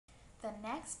The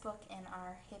next book in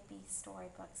our Hippie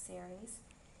storybook series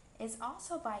is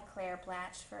also by Claire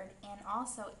Blatchford and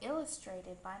also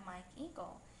illustrated by Mike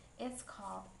Eagle. It's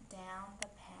called Down the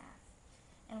Path.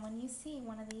 And when you see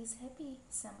one of these hippie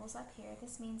symbols up here,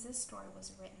 this means this story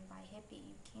was written by Hippie.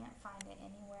 You can't find it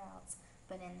anywhere else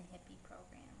but in the Hippie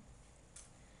program.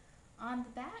 On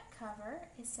the back cover,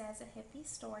 it says a Hippie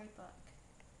storybook,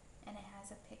 and it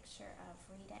has a picture of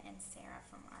Rita and Sarah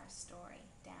from our story,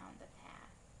 Down the Path.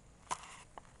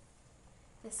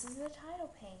 This is the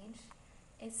title page.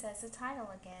 It says the title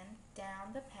again,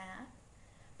 Down the Path,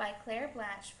 by Claire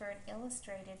Blatchford,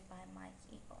 illustrated by Mike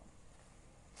Eagle.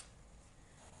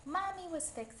 Mommy was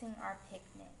fixing our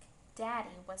picnic.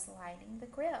 Daddy was lighting the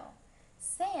grill.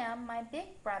 Sam, my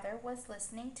big brother, was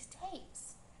listening to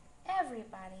tapes.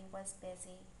 Everybody was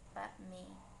busy but me.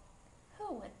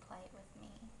 Who would play with me?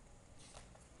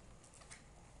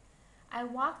 I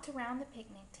walked around the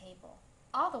picnic table,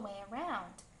 all the way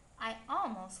around. I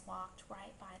almost walked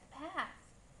right by the path.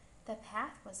 The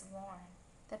path was worn.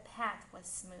 The path was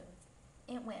smooth.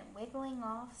 It went wiggling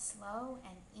off slow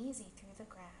and easy through the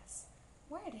grass.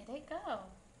 Where did it go?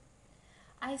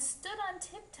 I stood on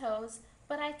tiptoes,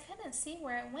 but I couldn't see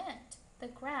where it went. The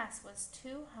grass was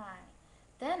too high.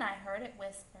 Then I heard it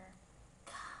whisper.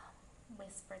 Come,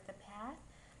 whispered the path.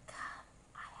 Come,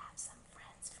 I have some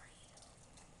friends for you.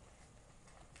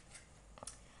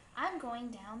 I'm going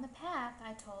down the path,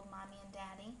 I told Mommy and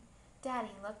Daddy.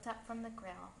 Daddy looked up from the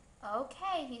grill.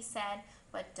 Okay, he said,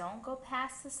 but don't go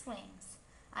past the swings.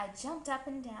 I jumped up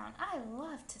and down. I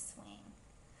love to swing.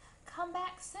 Come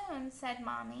back soon, said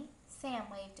Mommy. Sam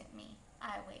waved at me.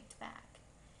 I waved back.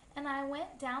 And I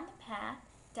went down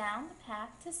the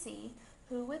path to see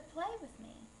who would play with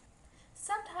me.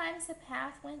 Sometimes the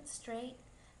path went straight,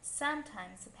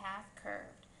 sometimes the path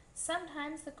curved,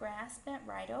 sometimes the grass bent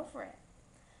right over it.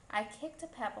 I kicked a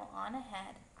pebble on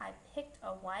ahead. I picked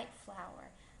a white flower.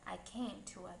 I came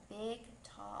to a big,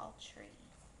 tall tree.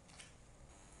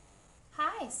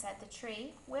 Hi, said the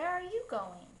tree. Where are you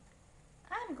going?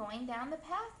 I'm going down the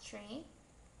path, tree.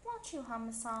 Won't you hum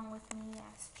a song with me?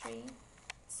 Asked Tree.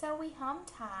 So we hummed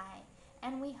high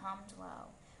and we hummed low.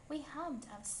 We hummed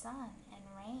of sun and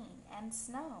rain and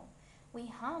snow. We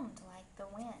hummed like the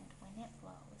wind when it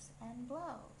blows and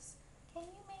blows. Can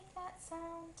you make that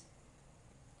sound?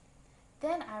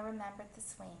 Then I remembered the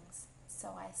swings,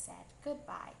 so I said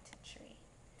goodbye to Tree.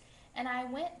 And I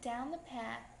went down the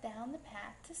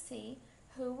path to see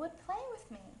who would play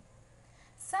with me.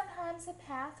 Sometimes the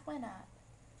path went up,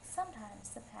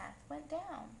 sometimes the path went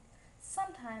down.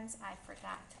 Sometimes I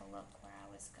forgot to look where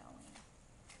I was going.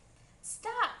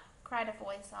 Stop! Cried a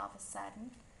voice all of a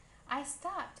sudden. I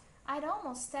stopped. I'd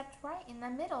almost stepped right in the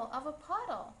middle of a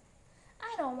puddle.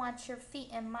 I don't want your feet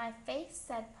in my face,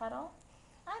 said Puddle.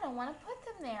 I don't want to put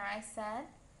them there, I said.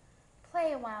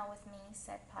 Play a while with me,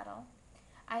 said Puddle.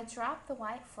 I dropped the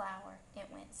white flower. It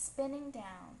went spinning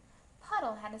down.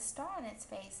 Puddle had a star on its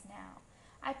face now.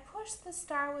 I pushed the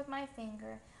star with my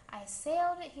finger. I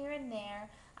sailed it here and there.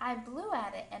 I blew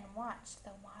at it and watched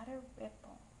the water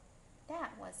ripple.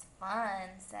 That was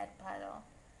fun, said Puddle.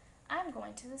 I'm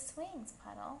going to the swings,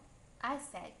 Puddle. I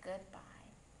said goodbye.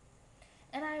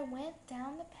 And I went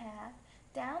down the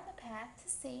path to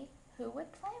see who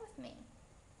would play with me.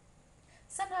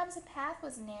 Sometimes the path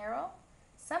was narrow,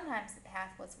 sometimes the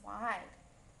path was wide.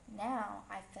 Now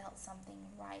I felt something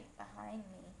right behind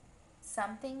me.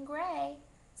 Something gray,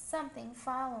 something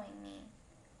following me.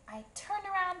 I turned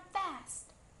around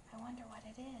fast. I wonder what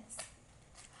it is.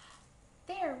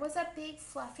 There was a big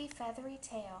fluffy feathery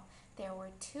tail. There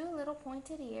were two little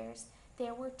pointed ears.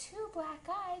 There were two black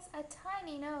eyes, a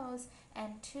tiny nose,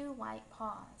 and two white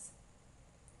paws.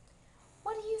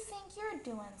 What do you think you're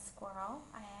doing, Squirrel?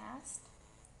 I asked.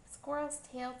 Squirrel's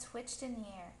tail twitched in the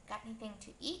air. Got anything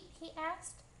to eat? He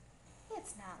asked.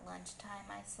 It's not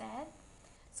lunchtime, I said.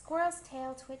 Squirrel's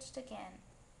tail twitched again.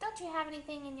 Don't you have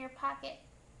anything in your pocket?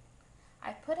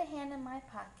 I put a hand in my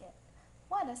pocket.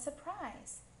 What a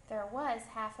surprise! There was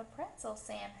half a pretzel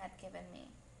Sam had given me.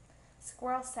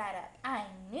 Squirrel sat up. I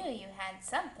knew you had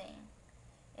something.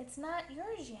 It's not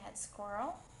yours yet,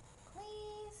 Squirrel.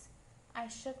 Please? I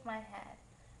shook my head.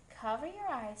 Cover your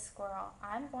eyes, Squirrel.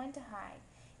 I'm going to hide.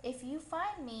 If you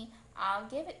find me, I'll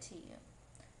give it to you.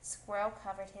 Squirrel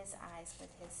covered his eyes with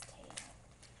his tail.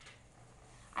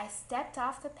 I stepped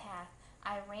off the path.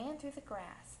 I ran through the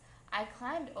grass. I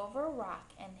climbed over a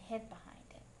rock and hid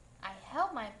behind it. I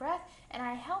held my breath, and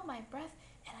I held my breath,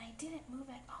 and I didn't move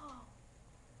at all.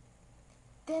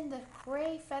 Then the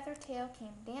gray feather tail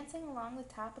came dancing along the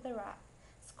top of the rock.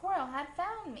 Squirrel had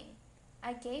found me.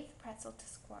 I gave the pretzel to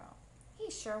Squirrel.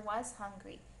 He sure was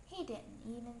hungry. He didn't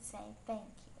even say thank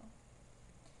you.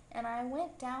 And I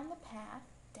went down the path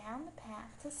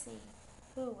to see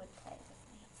who would play with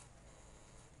me.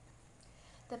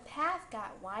 The path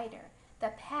got wider, the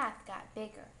path got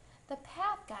bigger. The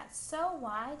path got so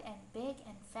wide and big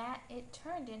and fat it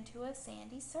turned into a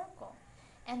sandy circle.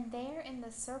 And there in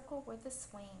the circle were the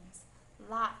swings,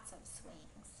 lots of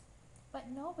swings. But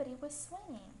nobody was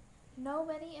swinging,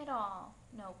 nobody at all.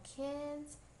 No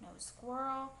kids, no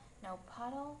squirrel, no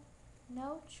puddle,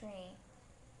 no tree,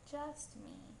 just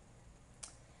me.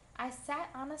 I sat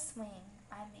on a swing.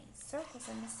 I made circles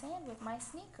in the sand with my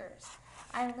sneakers.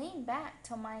 I leaned back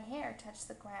till my hair touched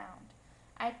the ground.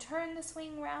 I turned the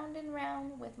swing round and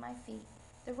round with my feet.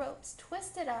 The ropes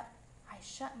twisted up. I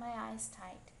shut my eyes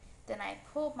tight. Then I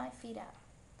pulled my feet up.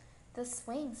 The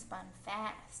swing spun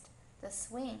fast. The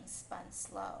swing spun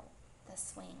slow. The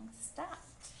swing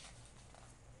stopped.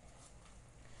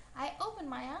 I opened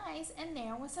my eyes and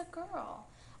there was a girl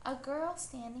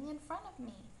standing in front of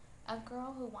me, a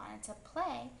girl who wanted to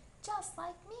play just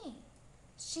like me.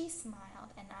 She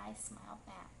smiled and I smiled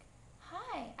back.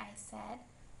 Hi, I said.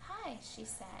 Hi, she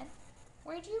said.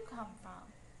 Where'd you come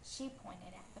from? She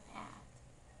pointed at the path.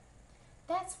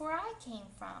 That's where I came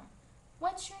from.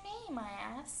 What's your name?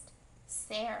 I asked.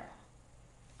 Sarah.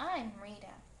 I'm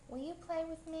Rita. Will you play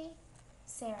with me?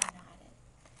 Sarah nodded.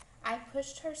 I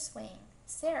pushed her swing.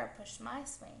 Sarah pushed my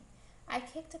swing. I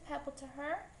kicked a pebble to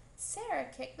her. Sarah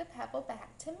kicked the pebble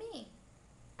back to me.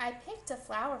 I picked a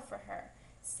flower for her.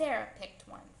 Sarah picked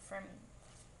one for me.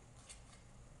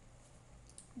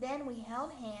 Then we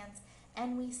held hands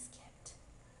and we skipped.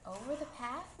 Over the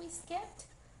path we skipped.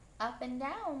 Up and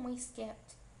down we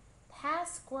skipped.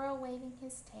 Past squirrel waving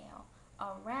his tail.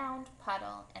 Around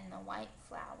puddle and the white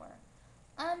flower.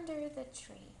 Under the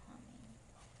tree humming.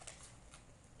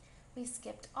 We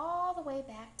skipped all the way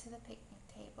back to the picnic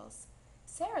tables.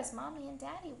 Sarah's mommy and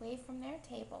daddy waved from their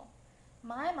table.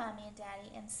 My mommy and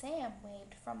daddy and Sam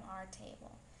waved from our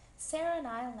table. Sarah and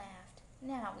I laughed.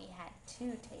 Now we had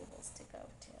 2 tables to go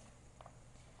to.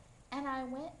 And I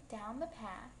went down the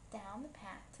path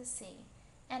to see,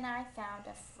 and I found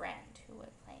a friend who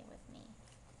would play with me.